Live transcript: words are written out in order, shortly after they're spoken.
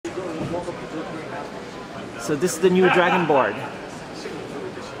So this is the new Dragonboard.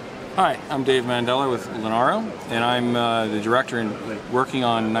 Hi, I'm Dave Mandela with Lenaro, and I'm the director and working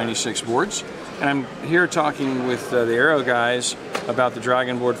on 96 boards. And I'm here talking with the Aero guys about the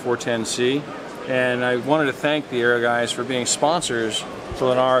Dragonboard 410C. And I wanted to thank the Aero guys for being sponsors to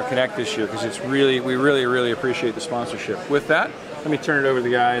Lenaro Connect this year, because we really appreciate the sponsorship. With that, let me turn it over to the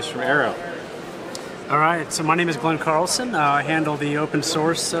guys from Aero. All right, so my name is Glenn Carlson. I handle the open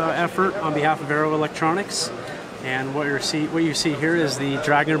source effort on behalf of Aero Electronics. And what you see here is the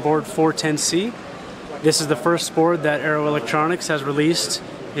Dragonboard 410C. This is the first board that Aero Electronics has released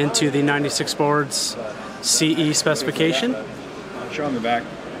into the 96 boards CE specification. Show them the back.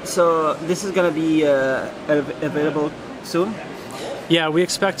 So this is going to be available soon? Yeah, we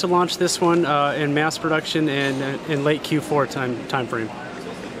expect to launch this one in mass production in late Q4 time frame.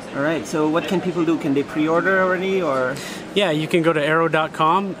 All right, so what can people do? Can they pre-order already, or? Yeah, you can go to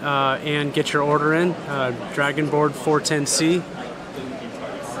aero.com and get your order in, Dragonboard 410C.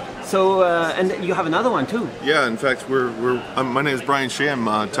 So, and you have another one too? Yeah, in fact, my name is Brian Shea.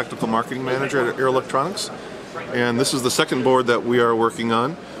 I'm Technical Marketing Manager at Aero Electronics, and this is the second board that we are working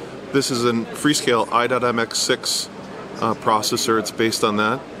on. This is a Freescale i.MX6 processor. It's based on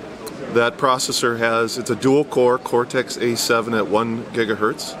that. That processor it's a dual-core Cortex-A7 at 1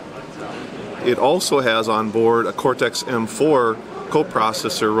 gigahertz. It also has on board a Cortex-M4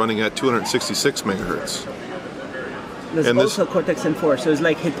 coprocessor running at 266 megahertz. There's also Cortex-M4, so it's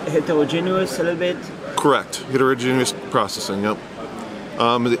like heterogeneous a little bit? Correct, heterogeneous processing, yep.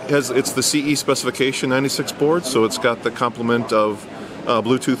 It's the CE specification 96 board, so it's got the complement of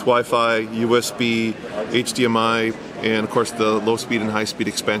Bluetooth, Wi-Fi, USB, HDMI, and of course the low-speed and high-speed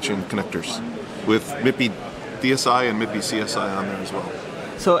expansion connectors with MIPI DSI and MIPI CSI on there as well.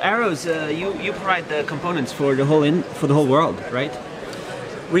 So Aeros, you provide the components for the whole world, right?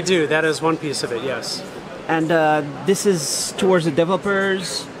 We do. That is one piece of it, yes. And this is towards the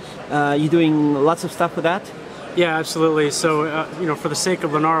developers. You're doing lots of stuff with that? Yeah, absolutely. So, for the sake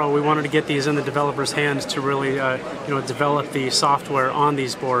of Lenaro, we wanted to get these in the developers' hands to really, develop the software on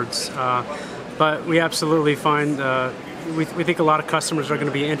these boards. But we absolutely find, we think a lot of customers are going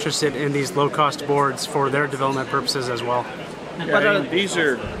to be interested in these low-cost boards for their development purposes as well. Yeah, these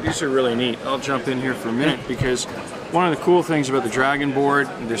are really neat. I'll jump in here for a minute, because one of the cool things about the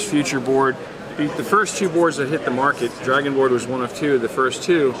Dragonboard, this future board, the first two boards that hit the market, Dragonboard was one of two, the first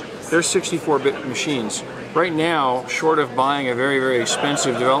two, they're 64-bit machines. Right now, short of buying a very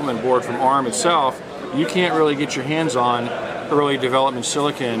expensive development board from ARM itself, you can't really get your hands on early development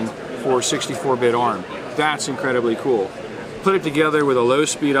silicon for 64-bit ARM. That's incredibly cool. Put it together with a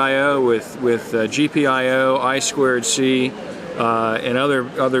low-speed I/O with GPIO, I2C, and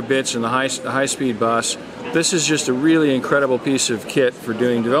other bits in the high-speed bus. This is just a really incredible piece of kit for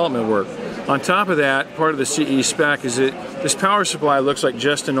doing development work. On top of that, part of the CE spec is that this power supply looks like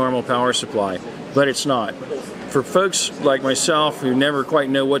just a normal power supply, but it's not. For folks like myself who never quite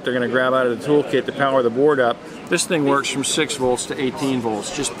know what they're going to grab out of the toolkit to power the board up, this thing works from 6 volts to 18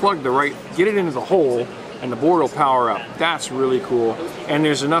 volts. Just get it into the hole, and the board will power up. That's really cool. And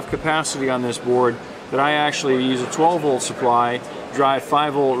there's enough capacity on this board that I actually use a 12-volt supply, drive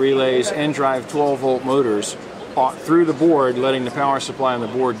 5-volt relays, and drive 12-volt motors through the board, letting the power supply on the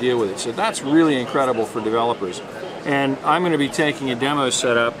board deal with it. So that's really incredible for developers. And I'm going to be taking a demo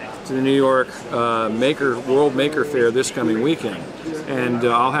setup to the New York World Maker Fair this coming weekend. And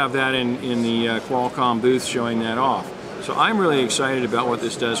I'll have that in the Qualcomm booth showing that off. So I'm really excited about what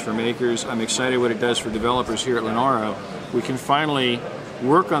this does for makers. I'm excited what it does for developers here at Lenaro. We can finally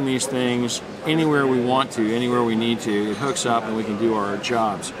work on these things anywhere we want to, anywhere we need to. It hooks up and we can do our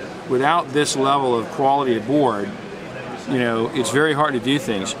jobs. Without this level of quality of board, it's very hard to do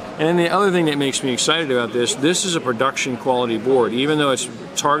things. And then the other thing that makes me excited about this is a production quality board. Even though it's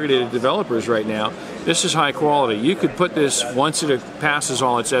targeted at developers right now, this is high quality. You could put this, once it passes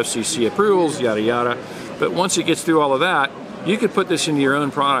all its FCC approvals, yada yada, but once it gets through all of that, you could put this into your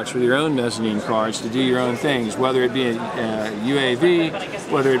own products with your own mezzanine cards to do your own things, whether it be a UAV,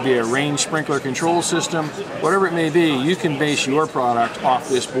 whether it be a range sprinkler control system, whatever it may be. You can base your product off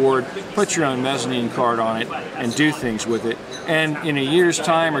this board, put your own mezzanine card on it, and do things with it. And in a year's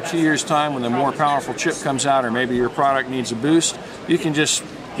time or 2 years' time, when the more powerful chip comes out, or maybe your product needs a boost, you can just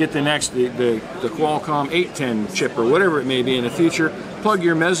get the Qualcomm 810 chip or whatever it may be in the future, plug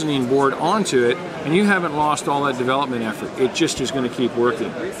your mezzanine board onto it, and you haven't lost all that development effort. It just is going to keep working.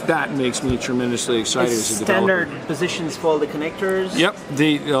 That makes me tremendously excited as a developer. Standard positions for all the connectors? Yep.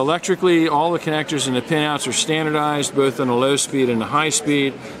 Electrically, all the connectors and the pinouts are standardized, both on the low speed and the high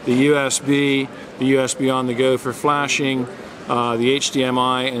speed. The USB on the go for flashing. the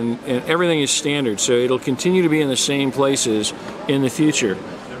HDMI, and everything is standard. So it'll continue to be in the same places in the future.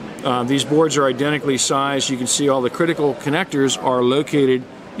 These boards are identically sized. You can see all the critical connectors are located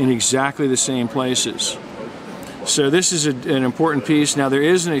in exactly the same places. So this is an important piece. Now there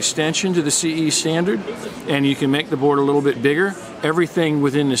is an extension to the CE standard, and you can make the board a little bit bigger. Everything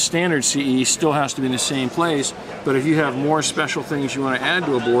within the standard CE still has to be in the same place, but if you have more special things you want to add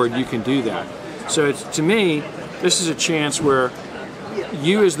to a board, you can do that. So to me, this is a chance where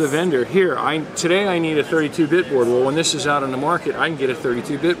you as the vendor, here, today I need a 32-bit board. Well, when this is out on the market, I can get a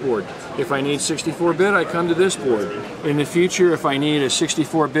 32-bit board. If I need 64-bit, I come to this board. In the future, if I need a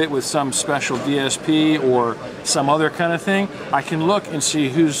 64-bit with some special DSP or some other kind of thing, I can look and see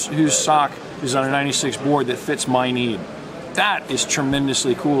whose SoC is on a 96 board that fits my need. That is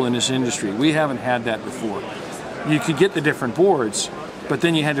tremendously cool in this industry. We haven't had that before. You could get the different boards, but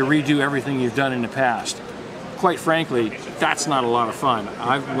then you had to redo everything you've done in the past. Quite frankly, that's not a lot of fun.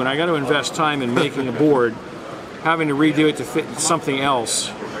 When I got to invest time in making a board, having to redo it to fit something else,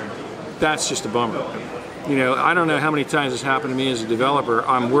 that's just a bummer. You know, I don't know how many times this happened to me as a developer.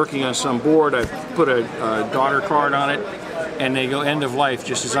 I'm working on some board, I put a daughter card on it, and they go end of life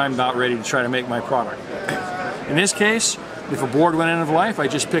just as I'm about ready to try to make my product. In this case, if a board went end of life, I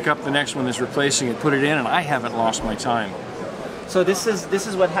just pick up the next one that's replacing it, put it in, and I haven't lost my time. So this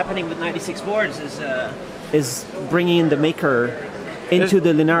is what's happening with 96 boards is bringing the maker into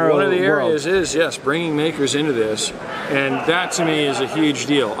the Linaro world. One of the areas is, yes, bringing makers into this, and that to me is a huge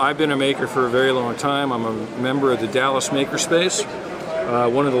deal. I've been a maker for a very long time. I'm a member of the Dallas Makerspace,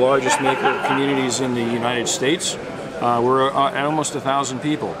 one of the largest maker communities in the United States. We're at almost 1,000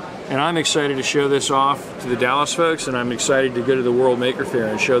 people. And I'm excited to show this off to the Dallas folks, and I'm excited to go to the World Maker Fair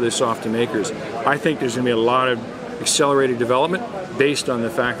and show this off to makers. I think there's going to be a lot of accelerated development based on the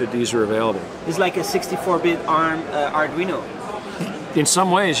fact that these are available. It's like a 64-bit ARM Arduino. In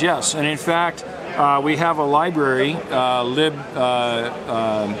some ways, yes. And in fact, we have a library, lib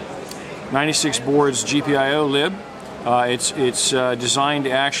 96boards GPIO lib. It's designed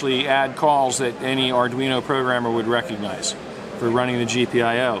to actually add calls that any Arduino programmer would recognize for running the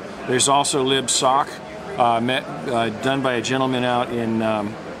GPIO. There's also libsoc done by a gentleman out in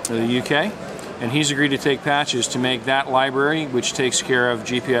the UK. And he's agreed to take patches to make that library, which takes care of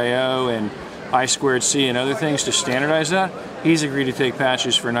GPIO and I2C and other things, to standardize that. He's agreed to take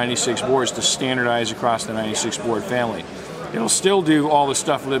patches for 96 boards to standardize across the 96 board family. It'll still do all the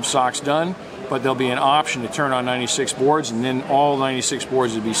stuff libsoc's done, but there'll be an option to turn on 96 boards, and then all 96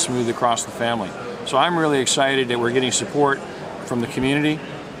 boards will be smooth across the family. So I'm really excited that we're getting support from the community,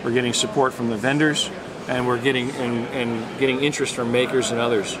 we're getting support from the vendors, and we're getting getting interest from makers and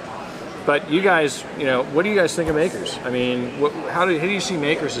others. But you guys, you know, what do you guys think of makers? I mean, how do you see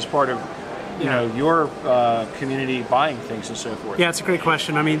makers as part of, you know, your community buying things and so forth? Yeah, it's a great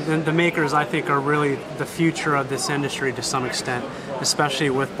question. I mean, the makers, I think, are really the future of this industry to some extent, especially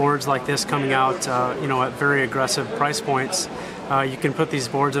with boards like this coming out, you know, at very aggressive price points. You can put these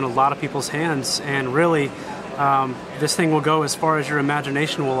boards in a lot of people's hands, and really, this thing will go as far as your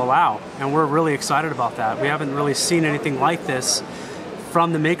imagination will allow. And we're really excited about that. We haven't really seen anything like this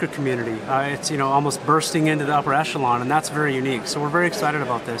from the maker community. It's, you know, almost bursting into the upper echelon, and that's very unique. So we're very excited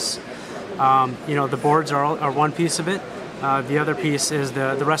about this. You know, the boards are one piece of it. The other piece is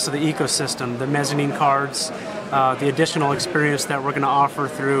the rest of the ecosystem, the mezzanine cards, the additional experience that we're going to offer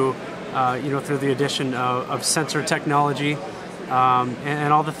through, you know, through the addition of sensor technology,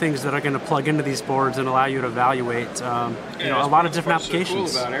 and all the things that are going to plug into these boards and allow you to evaluate, you know, a lot of different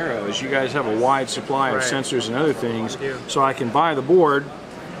applications. What's cool about Aero is you guys have a wide supply of sensors and other things, so I can buy the board,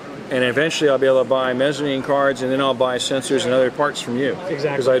 and eventually I'll be able to buy mezzanine cards, and then I'll buy sensors and other parts from you.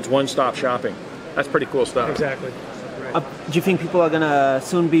 Exactly. Because it's one-stop shopping. That's pretty cool stuff. Exactly. Do you think people are going to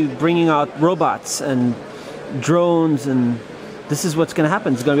soon be bringing out robots and drones, and this is what's going to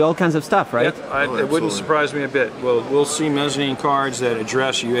happen? It's going to be all kinds of stuff, right? Yep, it wouldn't surprise me a bit. We'll see mezzanine cards that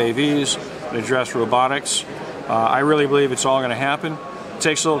address UAVs, that address robotics. I really believe it's all going to happen. It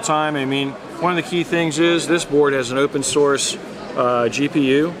takes a little time. I mean, one of the key things is this board has an open source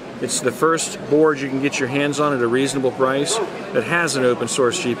GPU. It's the first board you can get your hands on at a reasonable price that has an open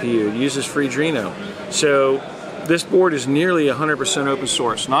source GPU. It uses Freedreno. So this board is nearly 100% open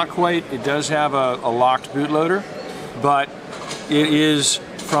source. Not quite. It does have a locked bootloader, but it is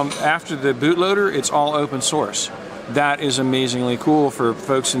from after the bootloader, it's all open source. That is amazingly cool for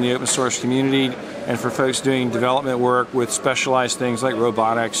folks in the open source community and for folks doing development work with specialized things like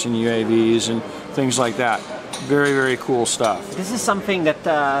robotics and UAVs and things like that. Very, very cool stuff. This is something that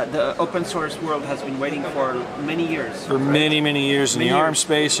the open source world has been waiting for many years. For many, many years in the ARM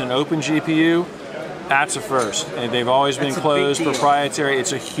space, and Open GPU That's a first. And they've always been closed, proprietary.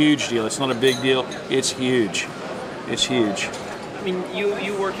 It's a huge deal. It's not a big deal. It's huge. It's huge. I mean,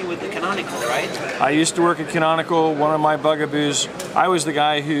 you working with the Canonical, right? I used to work at Canonical. One of my bugaboos, I was the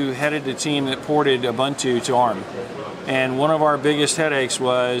guy who headed the team that ported Ubuntu to ARM. And one of our biggest headaches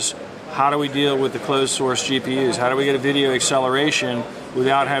was, how do we deal with the closed source GPUs? How do we get a video acceleration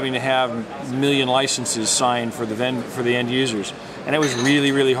without having to have a million licenses signed for the end users? And it was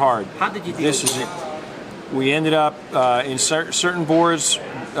really, really hard. How did you deal with it? We ended up in certain boards.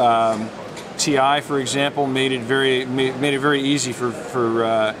 TI, for example, made it very easy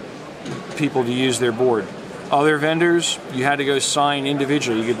for people to use their board. Other vendors, you had to go sign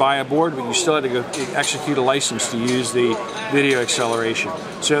individually. You could buy a board, but you still had to go execute a license to use the video acceleration.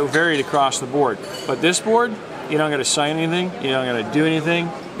 So it varied across the board. But this board, you don't got to sign anything. You don't got to do anything.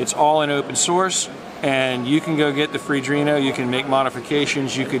 It's all in open source, and you can go get the Freedrino. You can make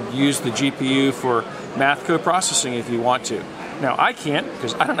modifications. You could use the GPU for math code processing if you want to. Now, I can't,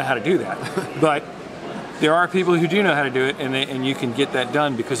 because I don't know how to do that, but there are people who do know how to do it, and you can get that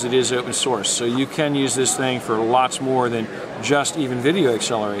done because it is open source. So you can use this thing for lots more than just even video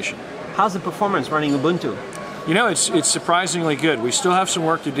acceleration. How's the performance running Ubuntu? You know, it's surprisingly good. We still have some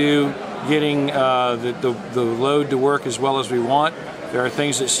work to do getting the load to work as well as we want. There are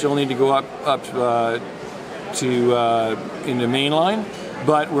things that still need to go up in the mainline,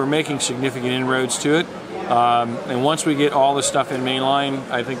 but we're making significant inroads to it. And once we get all the stuff in mainline,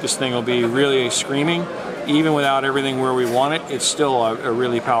 I think this thing will be really screaming. Even without everything where we want it, it's still a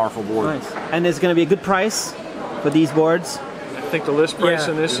really powerful board. Nice. And there's going to be a good price for these boards? I think the list price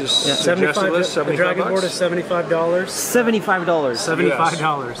on this is suggested list, $75. The Dragonboard is $75. $75.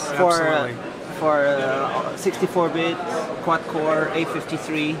 $75. For 64-bit quad-core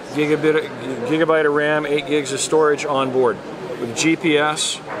A53. Gigabyte of RAM, 8 gigs of storage on board with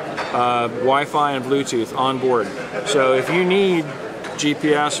GPS, Wi-Fi, and Bluetooth on board. So if you need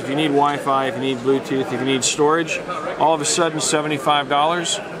GPS, if you need Wi-Fi, if you need Bluetooth, if you need storage, all of a sudden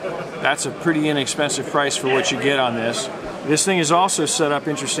 $75, that's a pretty inexpensive price for what you get on this. This thing is also set up,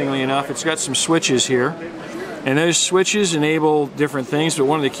 interestingly enough, it's got some switches here. And those switches enable different things, but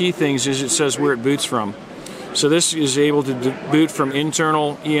one of the key things is it says where it boots from. So this is able to boot from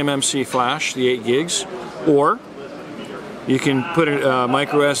internal eMMC flash, the 8 gigs, or you can put a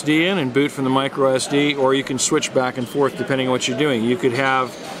micro SD in and boot from the micro SD, or you can switch back and forth depending on what you're doing. You could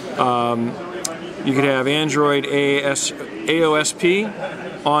have Android AOSP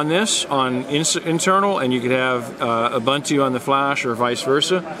on this, on internal, and you could have Ubuntu on the flash, or vice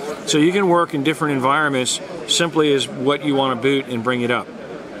versa. So you can work in different environments simply as what you want to boot and bring it up.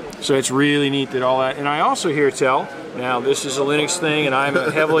 So it's really neat that all that. And I also hear tell, now this is a Linux thing, and I'm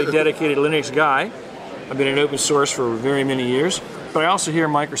a heavily dedicated Linux guy. I've been in open source for very many years, but I also hear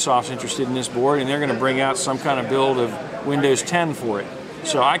Microsoft's interested in this board, and they're going to bring out some kind of build of Windows 10 for it.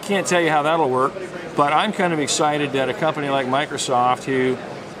 So I can't tell you how that'll work, but I'm kind of excited that a company like Microsoft, who,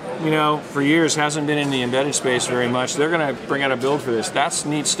 you know, for years hasn't been in the embedded space very much, they're going to bring out a build for this. That's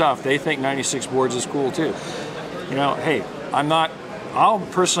neat stuff. They think 96 boards is cool too. You know, hey, I'll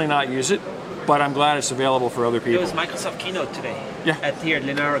personally not use it, but I'm glad it's available for other people. It was Microsoft keynote today. Yeah. At here at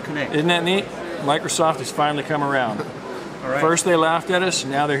Linaro Connect. Isn't that neat? Microsoft has finally come around. All right. First they laughed at us,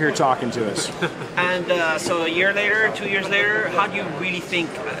 now they're here talking to us. And so a year later, 2 years later, how do you really think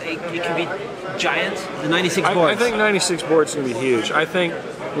it can be giant? The 96 boards. I think 96 boards is going to be huge. I think,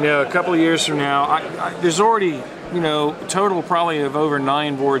 you know, a couple of years from now, there's already, you know, a total probably of over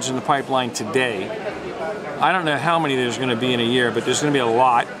 9 boards in the pipeline today. I don't know how many there's going to be in a year, but there's going to be a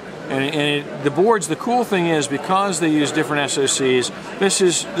lot. And the boards, the cool thing is, because they use different SoCs, this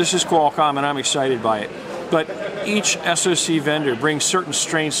is Qualcomm, and I'm excited by it. But each SoC vendor brings certain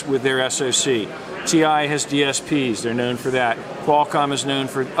strengths with their SoC. TI has DSPs, they're known for that. Qualcomm is known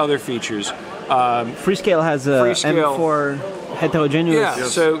for other features. Freescale has a M4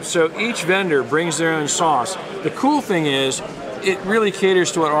 heterogeneous. Yeah, so each vendor brings their own sauce. The cool thing is, it really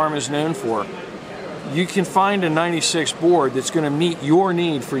caters to what ARM is known for. You can find a 96 board that's going to meet your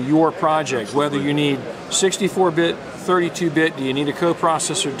need for your project, whether you need 64-bit, 32-bit, do you need a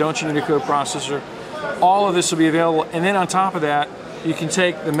coprocessor, don't you need a coprocessor? All of this will be available, and then on top of that, you can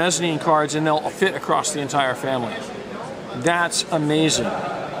take the mezzanine cards and they'll fit across the entire family. That's amazing.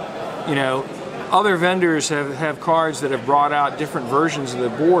 You know, other vendors have cards that have brought out different versions of the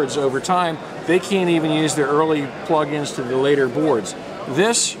boards over time. They can't even use their early plugins to the later boards.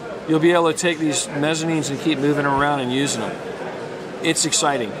 This, you'll be able to take these mezzanines and keep moving them around and using them. It's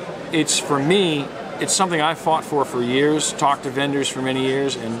exciting. It's, for me, it's something I fought for years, talked to vendors for many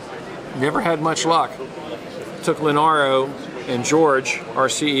years, and never had much luck. Took Linaro and George, our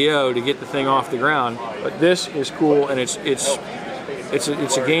CEO, to get the thing off the ground. But this is cool, and it's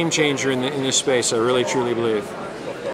a game changer in this space. I really truly believe.